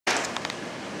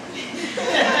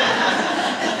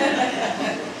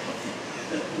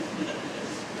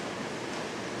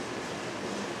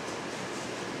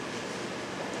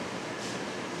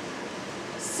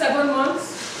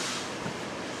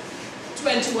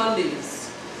21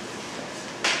 days.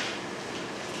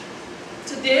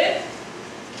 Today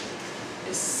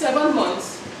is 7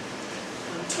 months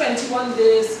and 21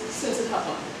 days since it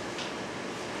happened.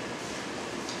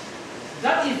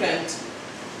 That event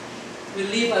will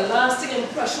leave a lasting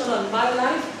impression on my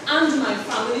life and my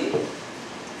family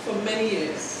for many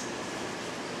years.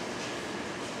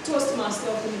 Toastmaster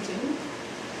of the meeting,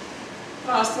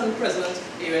 past and present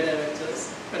area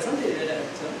directors, present area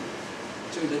director,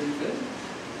 Judah David,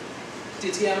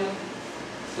 DTM,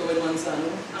 Gowin Manzano,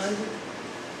 and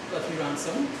Godfrey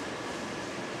Ransom,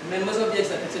 members of the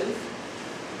executive,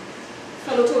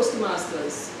 fellow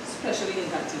Toastmasters, specially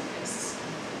invited guests.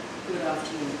 Good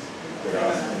afternoon. Good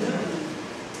afternoon.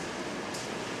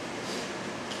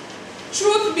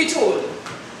 Truth be told,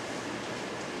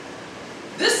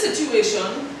 this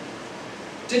situation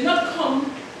did not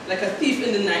come like a thief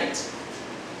in the night,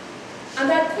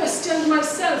 and I questioned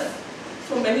myself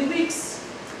for many weeks.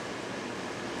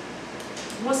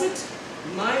 Was it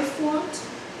my fault?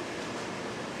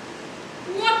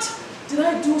 What did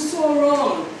I do so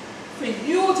wrong for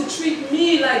you to treat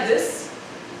me like this?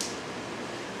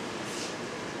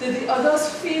 Did the others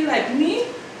feel like me?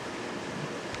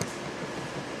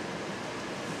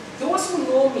 Those who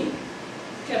know me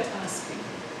kept asking,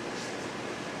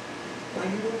 are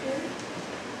you okay?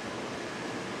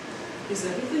 Is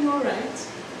everything all right?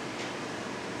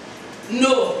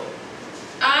 No,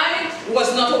 I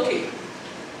was not okay.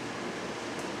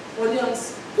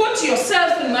 Audience, put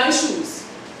yourself in my shoes.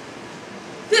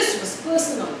 This was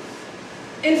personal.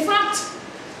 In fact,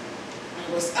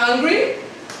 I was angry,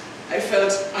 I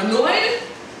felt annoyed,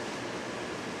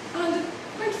 and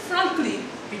quite frankly,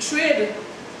 betrayed.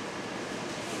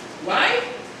 Why?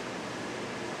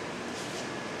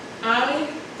 I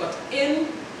got in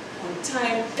on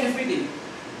time every day.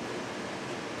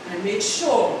 I made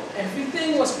sure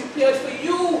everything was prepared for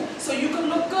you so you could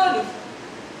look good.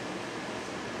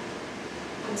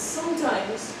 And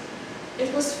sometimes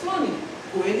it was fun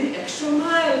going the extra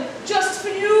mile just for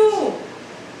you.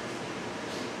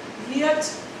 Yet,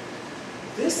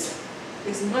 this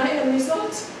is my end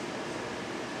result.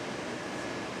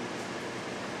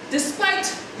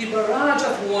 Despite the barrage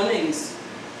of warnings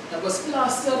that was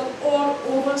plastered all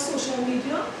over social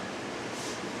media,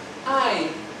 I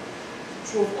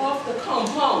drove off the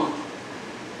compound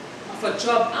of a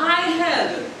job I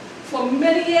held for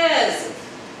many years.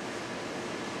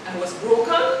 I was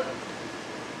broken,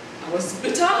 I was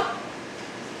bitter,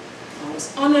 I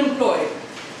was unemployed.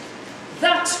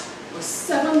 That was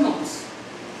 7 months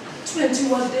and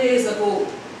 21 days ago.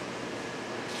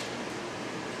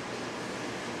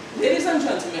 Ladies and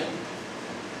gentlemen,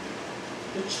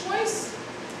 the choice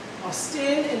of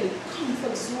staying in the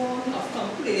comfort zone of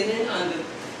complaining and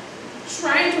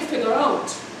trying to figure out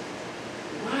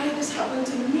why this happened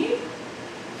to me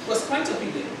was quite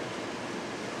appealing.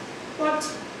 But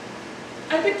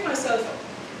I picked myself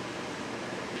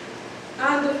up,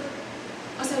 and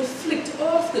as I flicked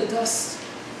off the dust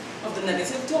of the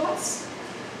negative thoughts,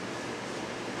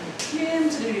 I came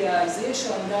to the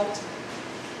realization that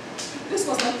this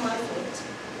was not my fault,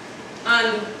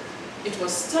 and it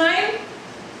was time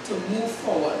to move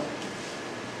forward.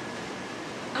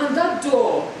 And that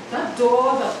door that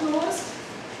closed,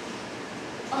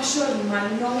 ushered my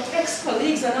young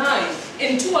ex-colleagues and I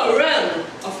into a realm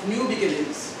of new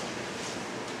beginnings.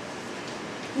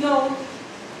 Now,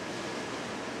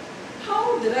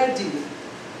 how did I deal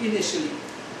initially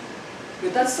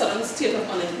with that sudden state of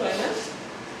unemployment?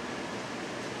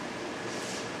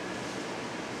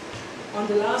 On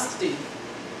the last day,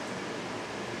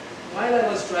 while I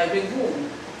was driving home,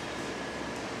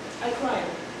 I cried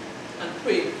and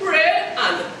prayed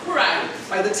and cried.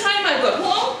 By the time I got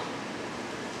home,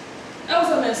 I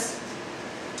was a mess,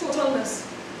 total mess.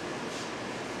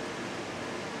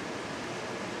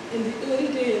 In the early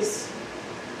days,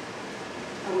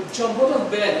 I would jump out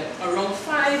of bed around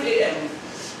 5 a.m.,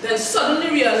 then suddenly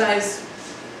realize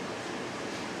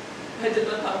I did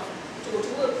not have to go to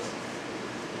work.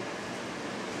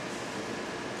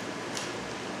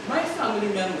 My family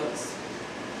members,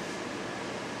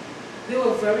 they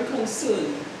were very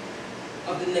concerned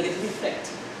of the negative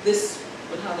effect this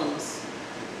would have on us.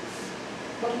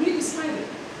 But we decided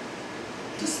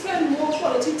to spend more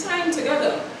quality time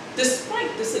together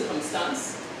despite the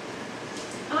circumstance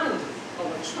and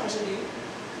our tragedy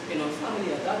in our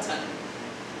family at that time.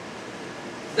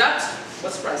 That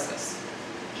was priceless.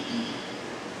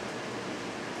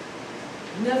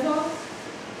 Never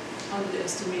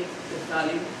underestimate the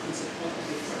value and support of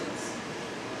your friends.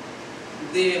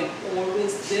 They are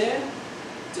always there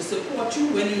to support you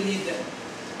when you need them.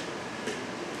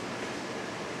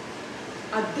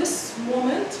 at this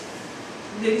moment,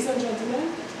 ladies and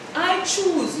gentlemen, I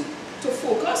choose to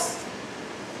focus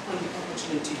on the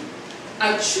opportunity.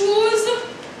 I choose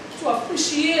to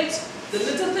appreciate the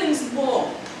little things more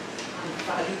and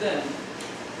value them.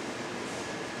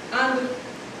 And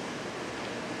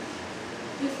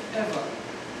if ever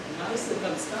my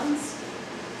circumstance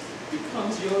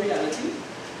becomes your reality,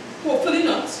 hopefully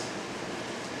not,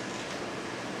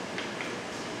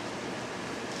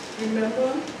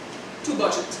 remember to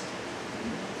budget.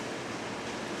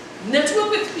 Network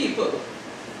with people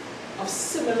of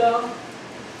similar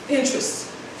interests.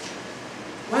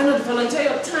 Why not volunteer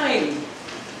your time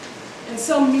in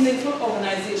some meaningful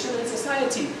organization in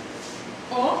society?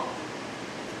 Or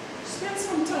spend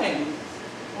some time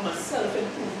on a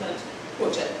self-improvement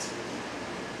project.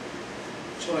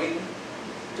 Join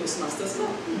Toastmasters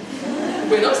Club.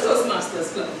 We're not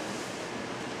Toastmasters Club.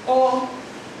 Or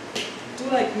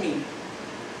do like me.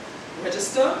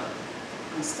 Register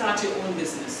and start your own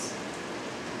business.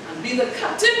 And be the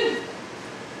captain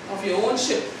of your own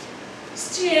ship,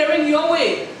 steering your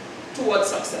way towards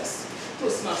success.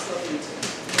 Toastmasters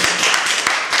Club.